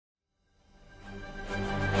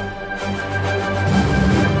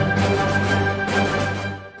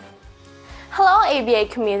ABA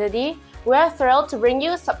community, we're thrilled to bring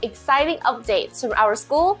you some exciting updates from our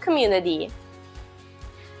school community.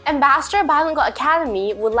 Ambassador Bilingual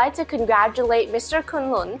Academy would like to congratulate Mr.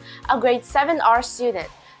 Kunlun, a grade 7R student,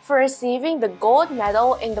 for receiving the gold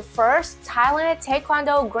medal in the first Thailand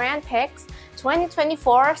Taekwondo Grand Prix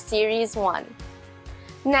 2024 Series 1.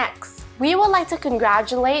 Next, we would like to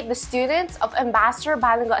congratulate the students of Ambassador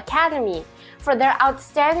Bilingual Academy for their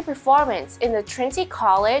outstanding performance in the Trinity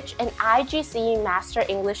College and IGC Master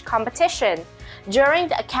English competition during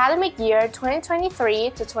the academic year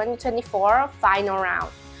 2023 to 2024 final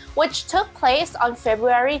round, which took place on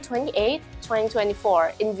February 28,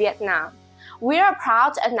 2024 in Vietnam. We are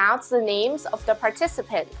proud to announce the names of the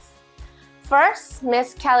participants. First,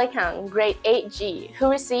 Ms. Kelly Kang, grade 8G,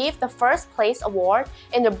 who received the first place award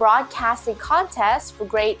in the broadcasting contest for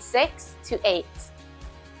grade 6 to 8.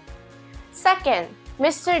 Second,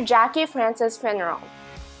 Mr. Jackie Francis Funeral,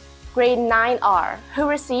 grade 9R, who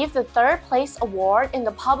received the third place award in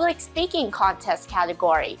the public speaking contest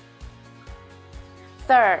category.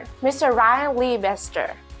 Third, Mr. Ryan Lee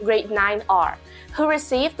Bester, grade 9R, who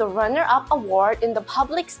received the runner-up award in the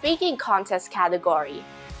public speaking contest category.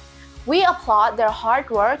 We applaud their hard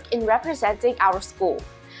work in representing our school.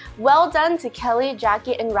 Well done to Kelly,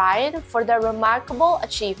 Jackie, and Ryan for their remarkable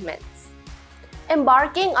achievements.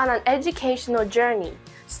 Embarking on an educational journey,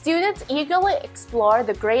 students eagerly explore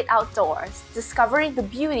the great outdoors, discovering the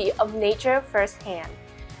beauty of nature firsthand.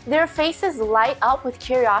 Their faces light up with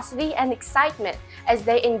curiosity and excitement as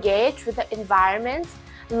they engage with the environment,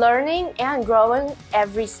 learning and growing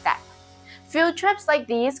every step. Field trips like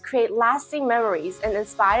these create lasting memories and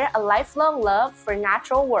inspire a lifelong love for the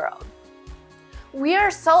natural world. We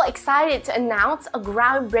are so excited to announce a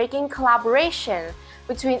groundbreaking collaboration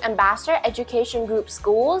between Ambassador Education Group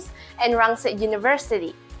Schools and Rangsit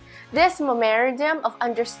University. This memorandum of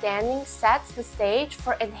understanding sets the stage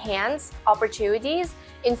for enhanced opportunities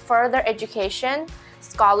in further education,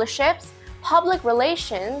 scholarships, public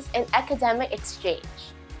relations, and academic exchange.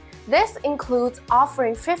 This includes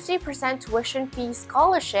offering 50% tuition fee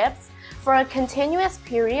scholarships for a continuous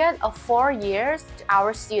period of 4 years to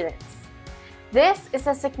our students. This is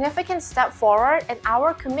a significant step forward in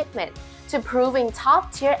our commitment to proving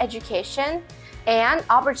top-tier education and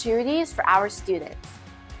opportunities for our students.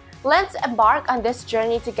 Let's embark on this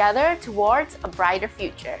journey together towards a brighter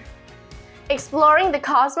future. Exploring the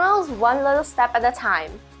cosmos one little step at a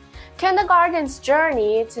time. Kindergarten's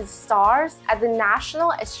journey to the stars at the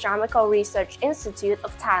National Astronomical Research Institute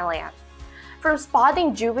of Thailand. From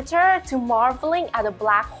spotting Jupiter to marveling at a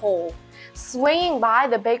black hole, swinging by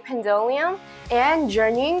the big pendulum, and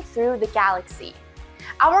journeying through the galaxy.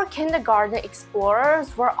 Our kindergarten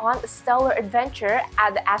explorers were on a stellar adventure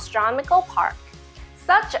at the astronomical park.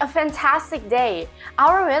 Such a fantastic day!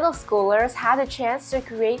 Our middle schoolers had a chance to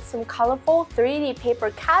create some colorful 3D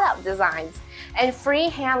paper cutout designs and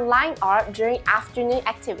freehand line art during afternoon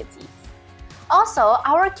activities. Also,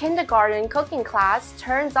 our kindergarten cooking class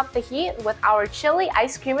turns up the heat with our chili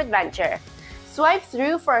ice cream adventure. Swipe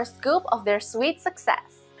through for a scoop of their sweet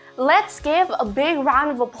success. Let's give a big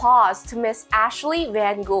round of applause to Miss Ashley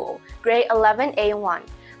Van Gool, grade 11A1,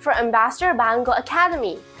 for Ambassador Bilingual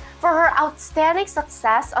Academy, for her outstanding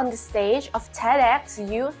success on the stage of TEDx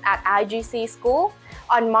Youth at IGC School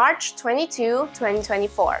on March 22,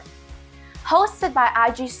 2024. Hosted by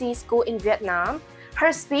IGC School in Vietnam,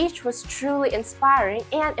 her speech was truly inspiring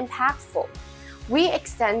and impactful. We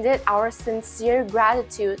extended our sincere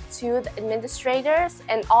gratitude to the administrators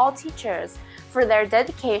and all teachers for their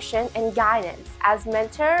dedication and guidance as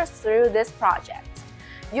mentors through this project.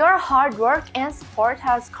 Your hard work and support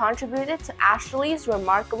has contributed to Ashley's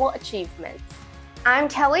remarkable achievements. I'm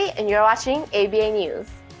Kelly and you're watching ABA News.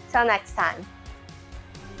 Till next time.